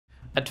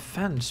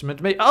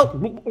advancement may... Oh!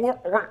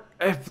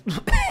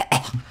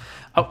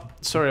 Oh,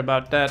 sorry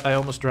about that. I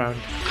almost drowned.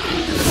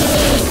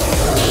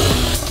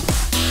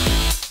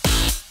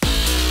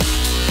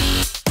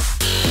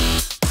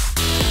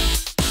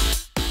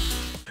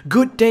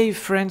 Good day,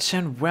 friends,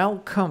 and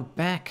welcome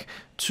back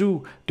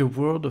to the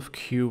world of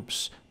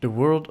cubes, the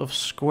world of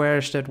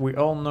squares that we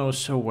all know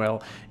so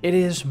well. It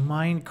is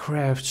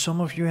Minecraft.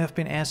 Some of you have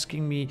been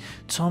asking me,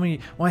 Tommy,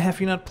 why have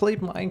you not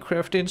played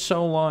Minecraft in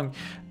so long?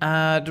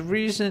 The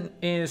reason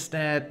is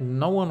that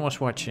no one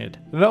was watching it.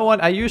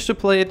 I used to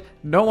play it,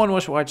 no one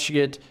was watching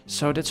it,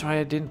 so that's why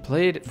I didn't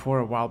play it for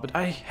a while. But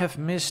I have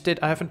missed it.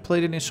 I haven't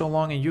played it in so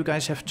long, and you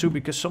guys have too,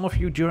 because some of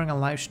you during a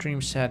live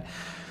stream said,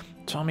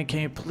 Tommy, can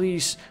you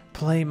please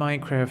play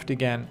Minecraft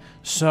again?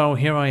 So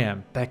here I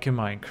am, back in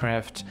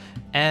Minecraft,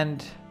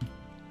 and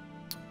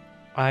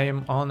I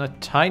am on a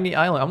tiny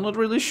island. I'm not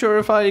really sure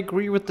if I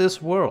agree with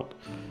this world.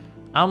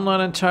 I'm not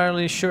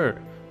entirely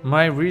sure.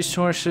 My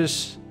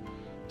resources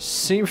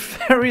seem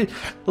very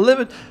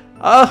limited.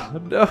 Oh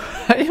no,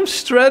 I am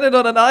stranded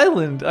on an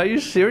island. Are you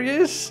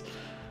serious?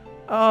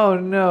 Oh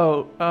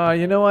no.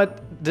 You know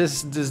what?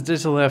 This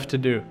will have to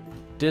do.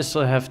 This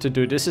will have to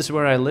do. This is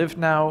where I live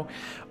now.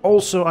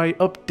 Also, I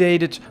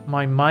updated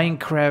my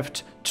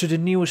Minecraft to the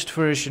newest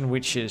version,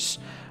 which is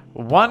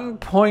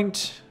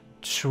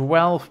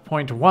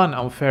 1.12.1,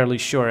 I'm fairly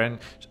sure. And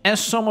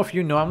as some of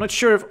you know, I'm not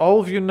sure if all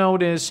of you know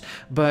this,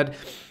 but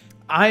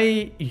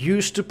I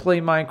used to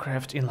play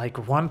Minecraft in like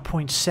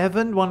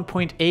 1.7,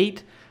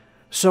 1.8.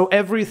 So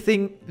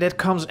everything that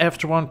comes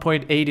after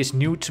 1.8 is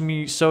new to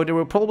me, so there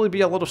will probably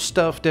be a lot of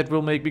stuff that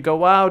will make me go,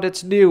 wow,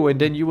 that's new,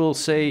 and then you will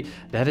say,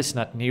 that is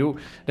not new,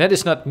 that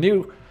is not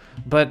new,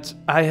 but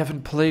I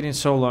haven't played in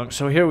so long,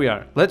 so here we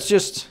are. Let's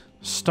just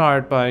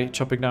start by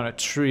chopping down a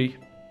tree.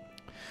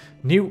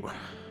 New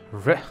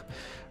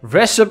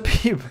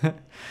recipe.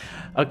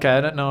 Okay, I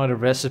don't know what a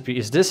recipe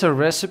is. This a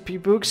recipe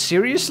book?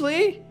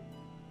 Seriously?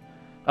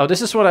 Oh,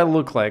 this is what I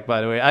look like, by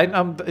the way. I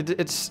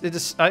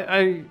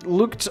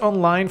looked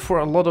online for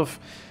a lot of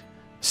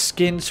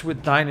skins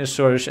with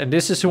dinosaurs, and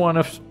this is one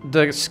of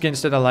the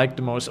skins that I like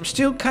the most. I'm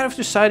still kind of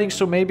deciding,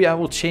 so maybe I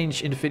will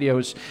change in the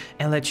videos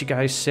and let you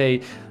guys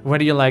say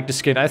whether you like the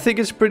skin. I think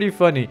it's pretty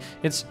funny.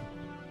 It's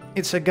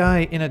a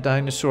guy in a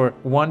dinosaur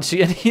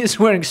onesie, and he is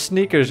wearing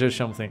sneakers or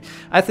something.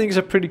 I think it's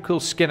a pretty cool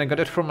skin. I got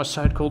it from a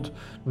site called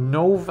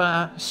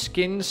Nova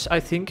Skins,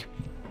 I think.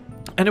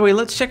 Anyway,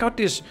 let's check out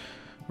this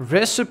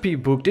recipe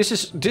book. This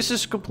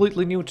is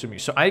completely new to me,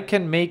 so I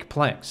can make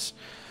planks.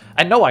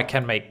 I know I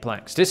can make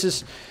planks.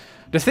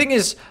 The thing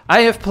is,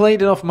 I have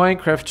played enough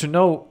Minecraft to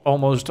know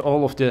almost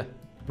all of the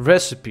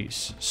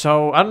recipes,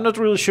 so I'm not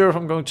really sure if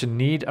I'm going to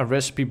need a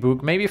recipe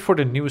book. Maybe for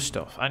the new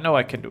stuff. I know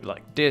I can do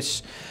like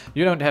this.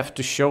 You don't have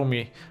to show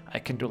me. I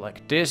can do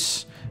like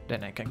this,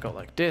 then I can go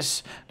like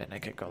this, then I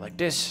can go like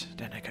this,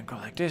 then I can go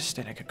like this,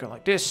 then I can go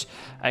like this.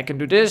 I can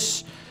do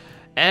this,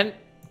 and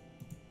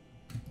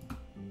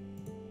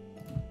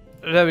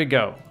there we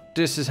go.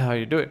 This is how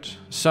you do it.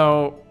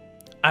 So,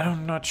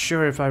 I'm not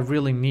sure if I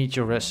really need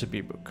your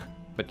recipe book.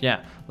 But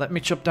yeah, let me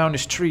chop down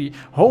this tree.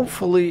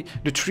 Hopefully,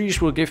 the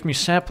trees will give me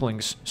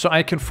saplings, so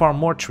I can farm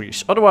more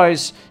trees.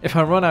 Otherwise, if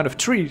I run out of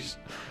trees,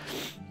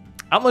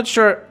 I'm not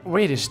sure.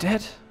 Wait, is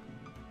that...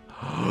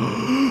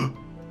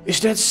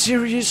 Is that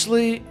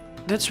seriously...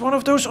 That's one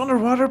of those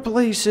underwater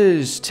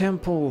places,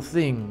 temple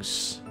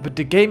things. But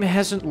the game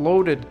hasn't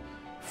loaded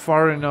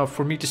far enough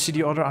for me to see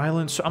the other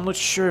islands, so I'm not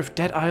sure if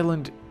that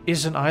island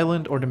is an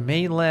island or the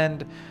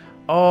mainland.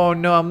 Oh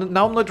no, I'm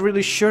not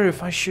really sure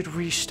if I should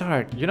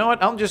restart. You know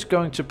what, I'm just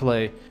going to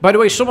play. By the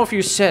way, some of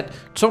you said,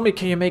 Tommy,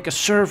 can you make a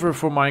server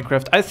for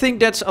Minecraft? I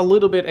think that's a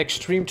little bit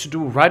extreme to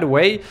do right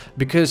away,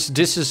 because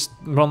this is,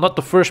 well, not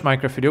the first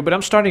Minecraft video, but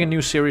I'm starting a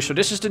new series, so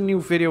this is the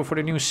new video for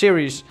the new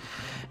series.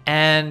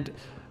 And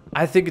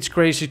I think it's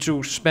crazy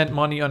to spend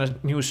money on a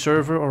new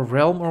server or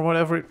realm or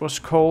whatever it was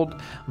called.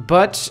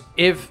 But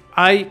if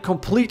I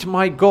complete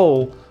my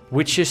goal,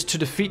 which is to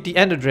defeat the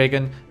Ender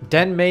Dragon,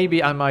 then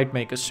maybe I might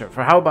make a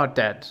server. How about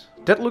that?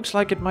 That looks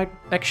like it might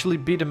actually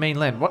be the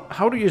mainland. What?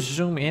 How do you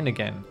zoom in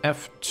again?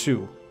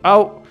 F2.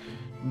 Oh,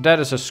 that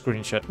is a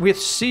screenshot.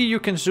 With C you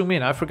can zoom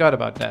in. I forgot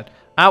about that.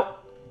 Ow.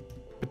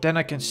 But then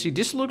I can see.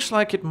 This looks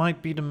like it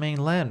might be the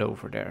mainland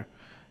over there.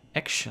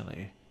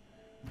 Actually.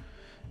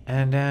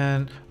 And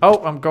then,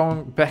 oh, I'm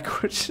going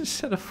backwards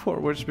instead of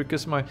forwards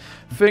because my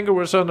finger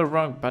was on the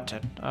wrong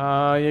button.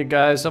 You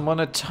guys, I'm on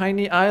a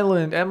tiny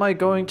island. Am I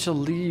going to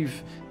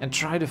leave and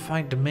try to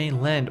find the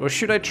mainland? Or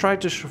should I try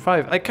to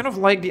survive? I kind of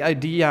like the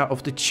idea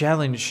of the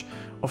challenge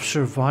of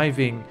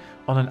surviving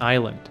on an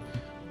island.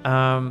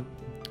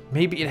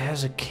 Maybe it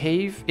has a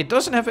cave. It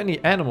doesn't have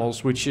any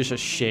animals, which is a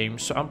shame.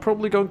 So I'm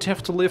probably going to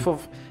have to live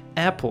off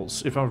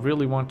apples if I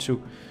really want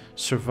to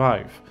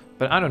survive.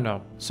 But I don't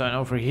know. So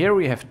over here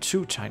we have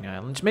two tiny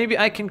islands. Maybe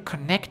I can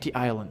connect the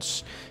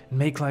islands and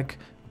make like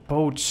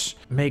boats,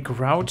 make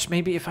routes.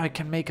 Maybe if I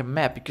can make a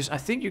map, because I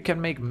think you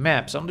can make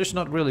maps. I'm just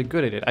not really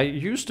good at it. I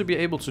used to be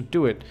able to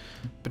do it,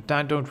 but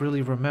I don't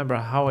really remember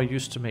how I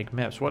used to make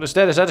maps. What is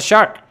that? Is that a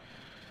shark?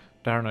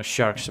 There are no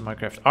sharks in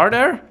Minecraft. Are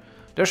there?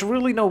 There's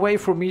really no way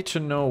for me to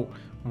know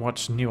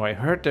what's new. I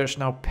heard there's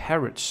now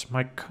parrots.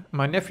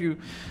 My nephew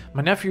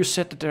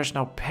said that there's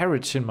now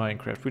parrots in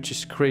Minecraft, which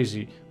is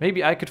crazy.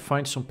 Maybe I could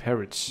find some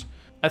parrots.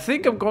 I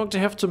think I'm going to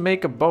have to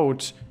make a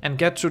boat and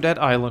get to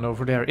that island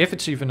over there, if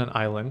it's even an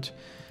island,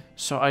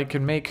 so I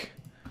can make,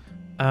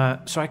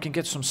 so I can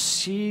get some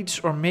seeds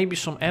or maybe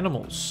some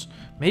animals.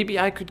 Maybe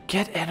I could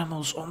get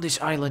animals on this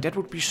island. That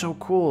would be so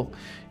cool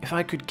if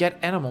I could get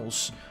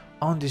animals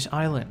on this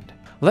island.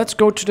 Let's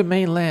go to the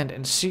mainland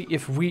and see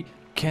if we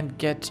can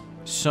get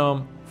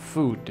some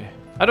food.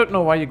 I don't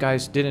know why you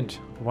guys didn't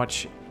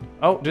watch.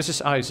 Oh, this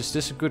is ice. Is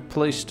this a good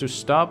place to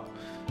stop?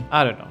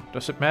 I don't know.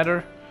 Does it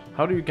matter?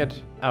 How do you get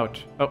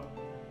out? Oh,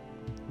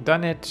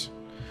 done it.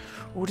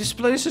 Oh, this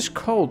place is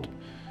cold.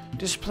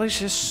 This place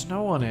has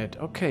snow on it.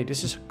 Okay,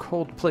 this is a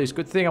cold place.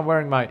 Good thing I'm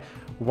wearing my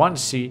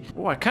onesie.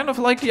 Oh, I kind of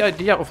like the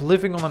idea of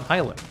living on an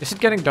island. Is it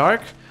getting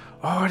dark?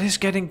 Oh, it is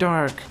getting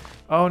dark.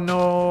 Oh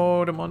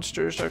no, the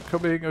monsters are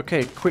coming.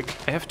 Okay, quick.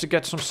 I have to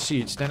get some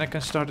seeds. Then I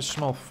can start a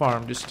small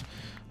farm. Just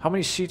how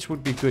many seeds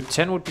would be good?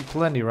 10 would be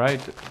plenty,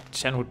 right?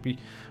 10 would be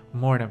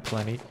more than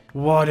plenty.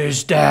 What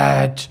is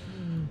that?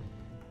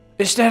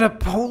 Is that a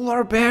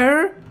polar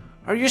bear?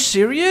 Are you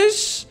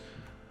serious?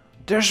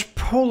 There's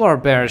polar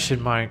bears in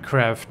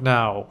Minecraft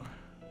now.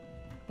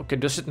 Okay,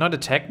 does it not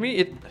attack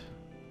me?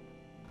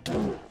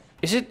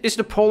 Is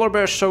the polar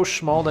bear so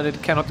small that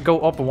it cannot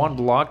go up one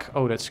block?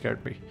 Oh, that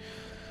scared me.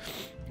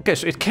 Okay,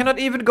 so it cannot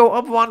even go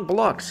up one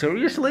block.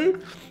 Seriously?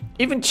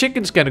 Even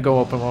chickens can go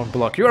up one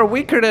block. You are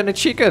weaker than a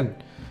chicken.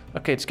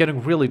 Okay, it's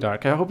getting really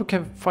dark. I hope I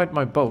can find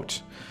my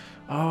boat.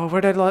 Oh,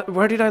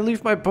 where did I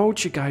leave my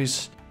boat, you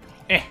guys?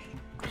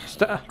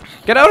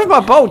 Get out of my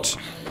boat!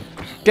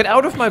 Get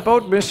out of my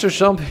boat, Mr.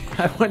 Zombie.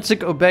 I want to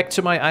go back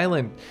to my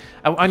island.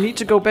 I need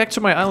to go back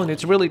to my island.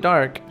 It's really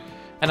dark.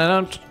 And I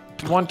don't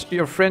want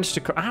your friends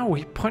to... Ow,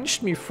 he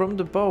punched me from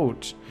the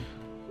boat.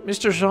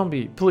 Mr.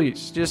 Zombie,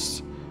 please,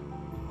 just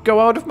go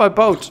out of my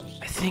boat.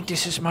 I think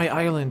this is my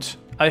island.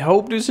 I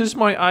hope this is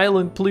my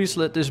island. Please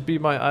let this be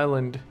my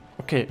island.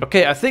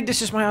 Okay, I think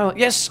this is my island.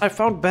 Yes, I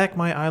found back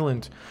my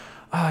island.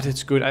 Ah,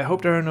 that's good. I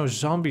hope there are no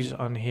zombies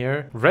on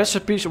here.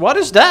 Recipes. What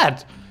is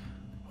that?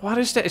 What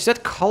is that? Is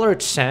that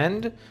colored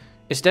sand?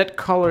 Is that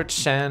colored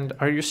sand?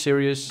 Are you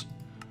serious?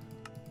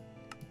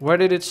 Where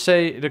did it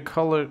say the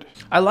colored?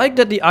 I like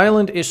that the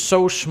island is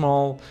so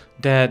small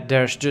that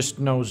there's just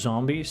no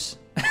zombies.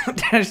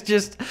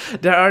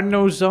 There are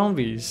no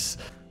zombies.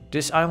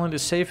 This island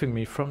is saving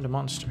me from the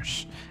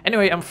monsters.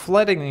 Anyway, I'm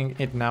flattening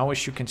it now.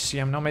 As you can see,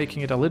 I'm now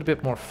making it a little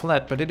bit more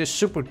flat, but it is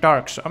super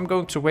dark. So I'm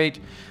going to wait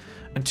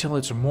until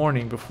it's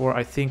morning before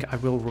I think I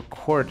will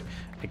record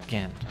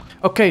again.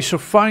 Okay, so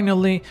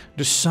finally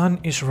the sun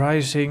is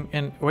rising.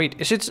 And wait,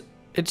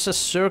 it's a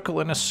circle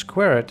and a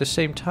square at the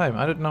same time.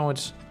 I don't know,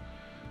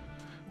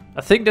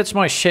 I think that's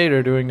my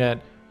shader doing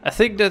that.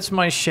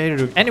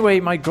 Anyway,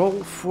 my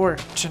goal for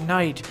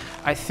tonight,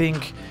 I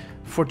think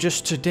for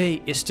just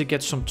today, is to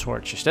get some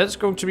torches. That's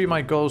going to be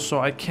my goal, so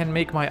I can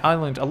make my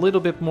island a little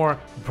bit more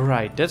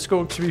bright. That's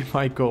going to be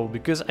my goal,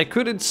 because I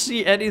couldn't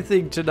see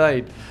anything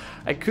tonight.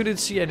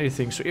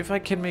 So if I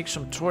can make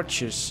some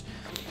torches,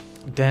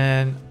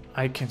 then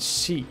I can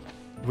see,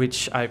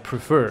 which I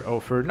prefer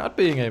over not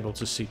being able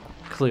to see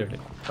clearly.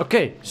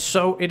 Okay,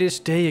 so it is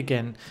day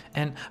again,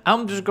 and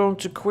I'm just going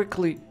to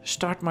quickly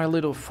start my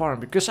little farm,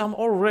 because I'm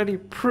already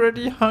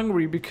pretty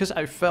hungry, because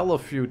I fell a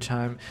few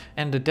times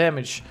and the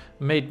damage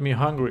made me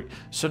hungry.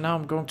 So now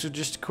I'm going to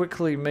just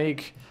quickly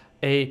make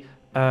a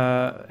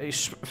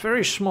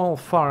very small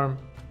farm,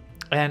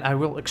 and I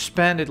will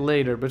expand it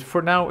later, but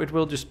for now it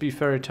will just be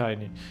very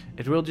tiny.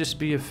 It will just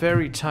be a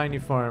very tiny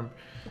farm,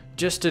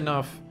 just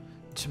enough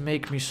to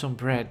make me some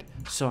bread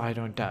so I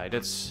don't die.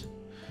 That's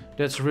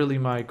really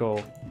my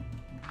goal.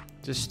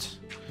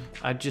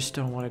 I just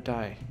don't want to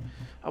die.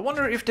 I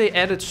wonder if they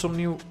added some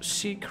new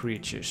sea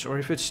creatures, or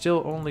if it's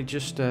still only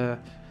just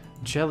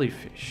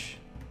jellyfish.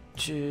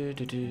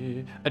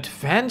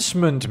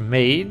 Advancement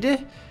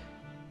made?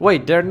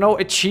 Wait, there are no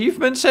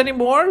achievements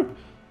anymore?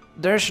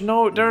 There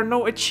are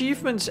no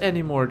achievements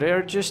anymore. They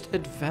are just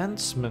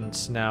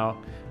advancements now.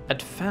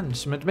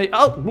 Advancement made.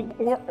 Oh!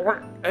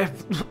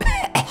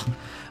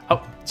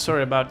 Oh,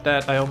 sorry about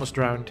that. I almost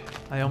drowned.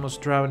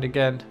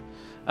 Again.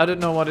 I don't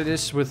know what it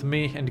is with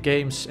me and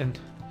games and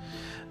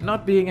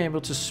not being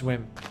able to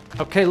swim.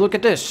 Okay, look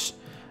at this.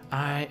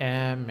 I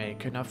am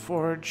making a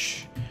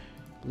forge.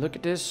 Look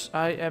at this.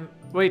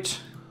 Wait.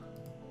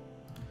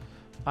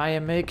 I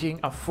am making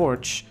a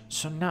forge.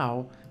 So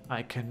now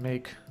I can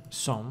make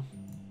some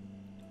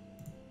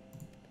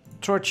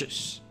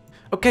torches.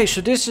 Okay,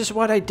 so this is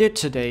what I did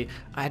today.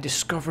 I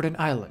discovered an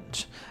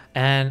island.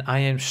 And I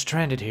am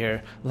stranded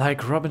here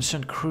like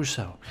Robinson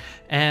Crusoe.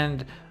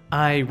 And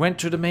I went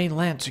to the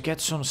mainland to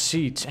get some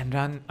seeds, and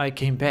then I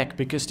came back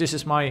because this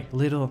is my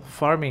little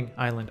farming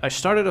island. I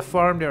started a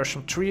farm. There are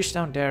some trees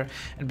down there,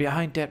 and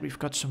behind that we've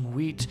got some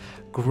wheat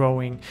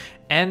growing.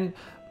 And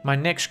my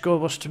next goal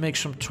was to make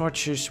some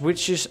torches,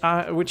 which is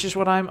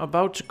what I'm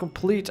about to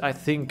complete. I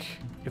think,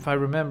 if I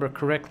remember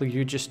correctly,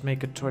 you just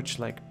make a torch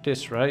like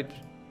this, right?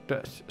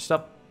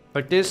 Stop.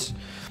 Like this.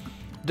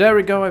 There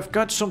we go. I've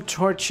got some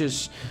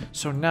torches.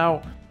 So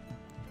now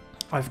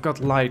I've got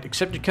light.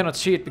 Except you cannot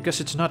see it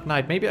because it's not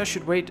night. Maybe I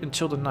should wait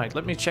until the night.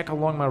 Let me check how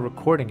long my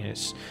recording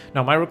is.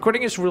 No, my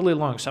recording is really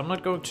long, so I'm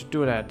not going to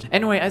do that.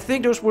 Anyway, I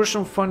think those were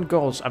some fun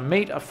goals. I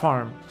made a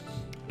farm.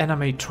 And I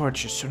made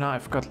torches, so now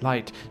I've got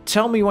light.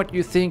 Tell me what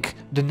you think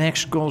the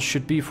next goal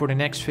should be for the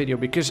next video,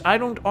 because I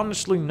don't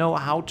honestly know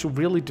how to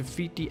really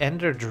defeat the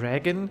Ender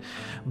Dragon.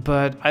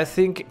 But I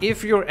think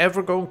if you're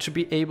ever going to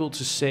be able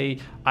to say,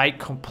 I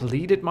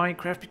completed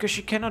Minecraft, because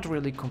you cannot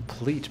really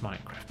complete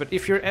Minecraft. But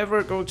if you're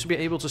ever going to be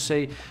able to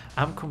say,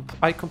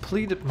 I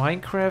completed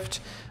Minecraft,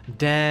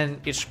 then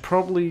it's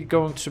probably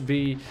going to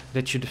be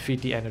that you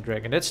defeat the Ender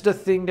Dragon. That's the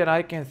thing that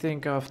I can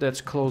think of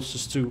that's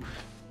closest to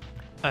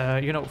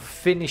you know,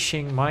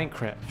 finishing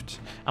Minecraft.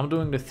 I'm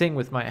doing the thing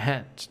with my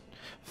hand.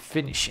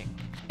 Finishing.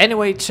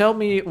 Anyway, tell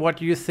me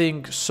what you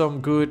think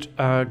some good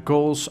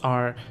goals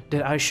are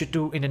that I should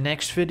do in the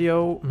next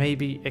video.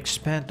 Maybe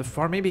expand the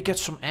farm. Maybe get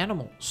some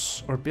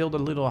animals. Or build a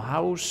little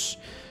house.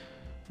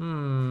 I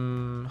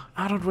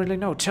don't really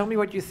know. Tell me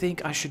what you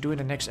think I should do in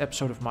the next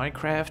episode of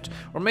Minecraft.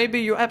 Or maybe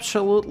you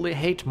absolutely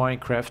hate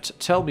Minecraft.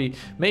 Tell me.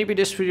 Maybe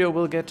this video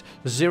will get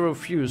 0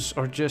 views.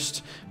 Or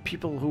just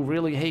people who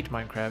really hate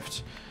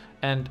Minecraft.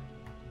 And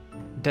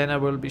then I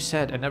will be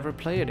sad and never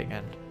play it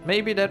again.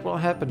 Maybe that will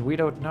happen, we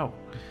don't know.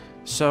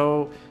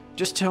 So,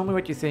 just tell me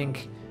what you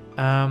think.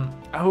 I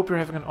hope you're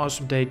having an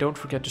awesome day. Don't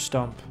forget to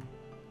stomp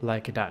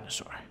like a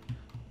dinosaur.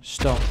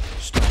 Stomp,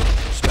 stomp,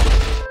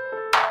 stomp.